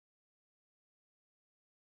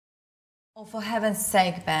Oh, for heaven's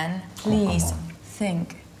sake, Ben, please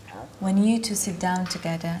think. When you two sit down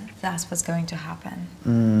together, that's what's going to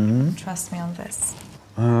happen. Trust me on this.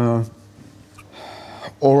 All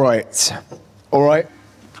right. All right.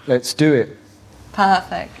 Let's do it.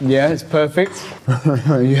 Perfect. Yeah, it's perfect.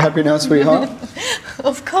 Are you happy now, sweetheart?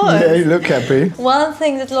 Of course. Yeah, you look happy. One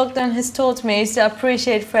thing that lockdown has taught me is to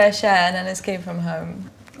appreciate fresh air and an escape from home.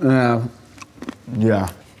 Yeah.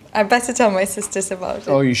 I better tell my sisters about it.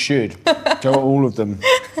 Oh, you should. Tell all of them.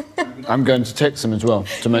 I'm going to text them as well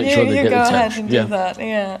to make sure they get the text. You go ahead and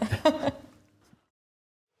do that, yeah.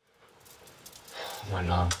 My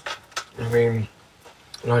love. I mean,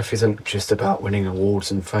 life isn't just about winning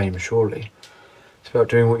awards and fame, surely. It's about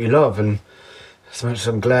doing what you love, and as much as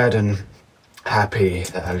I'm glad and happy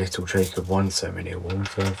that our little Jacob won so many awards,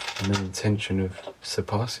 I've no intention of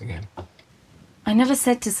surpassing him. I never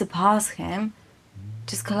said to surpass him.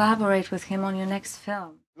 Just collaborate with him on your next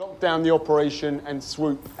film. Lock down the operation and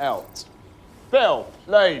swoop out. Bell,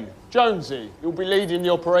 Lane, Jonesy, you'll be leading the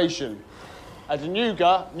operation.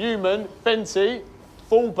 Adenuga, Newman, Fenty,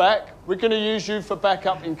 fall back. We're going to use you for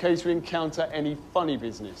backup in case we encounter any funny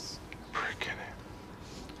business.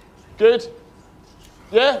 Good?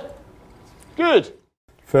 Yeah? Good.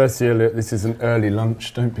 Firstly, Elliot, this is an early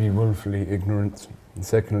lunch. Don't be willfully ignorant. And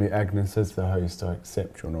secondly, Agnes, as the host, I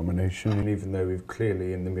accept your nomination, even though we're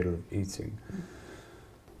clearly in the middle of eating.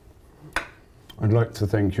 I'd like to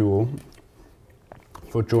thank you all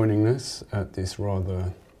for joining us at this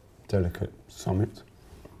rather delicate summit.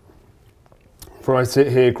 For I sit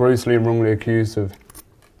here grossly and wrongly accused of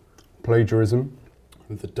plagiarism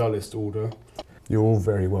of the dullest order. You're all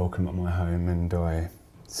very welcome at my home, and I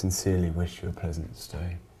sincerely wish you a pleasant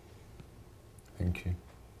stay. Thank you.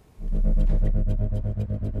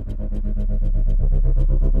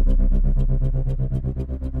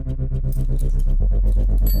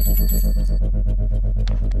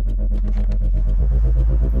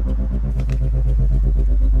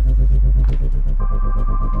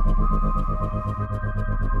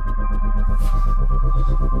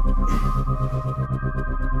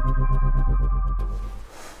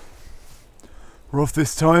 We're off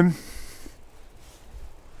this time.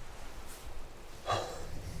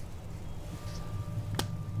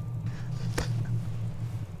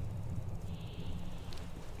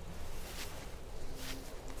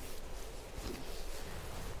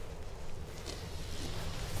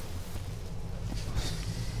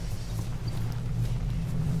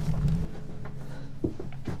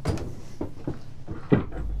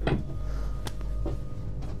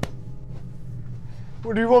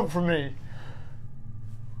 What do you want from me?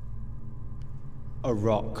 A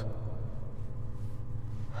rock.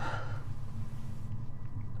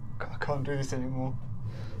 I can't do this anymore.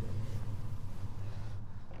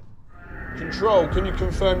 Control, can you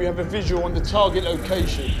confirm you have a visual on the target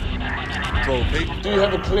location? Control, Pete. Do you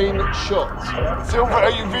have a clean shot? Silver,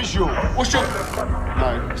 are you visual? What's your...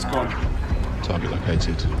 No, it's gone. Target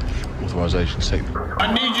located. Authorization statement.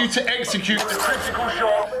 I need you to execute the critical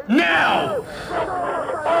shot now!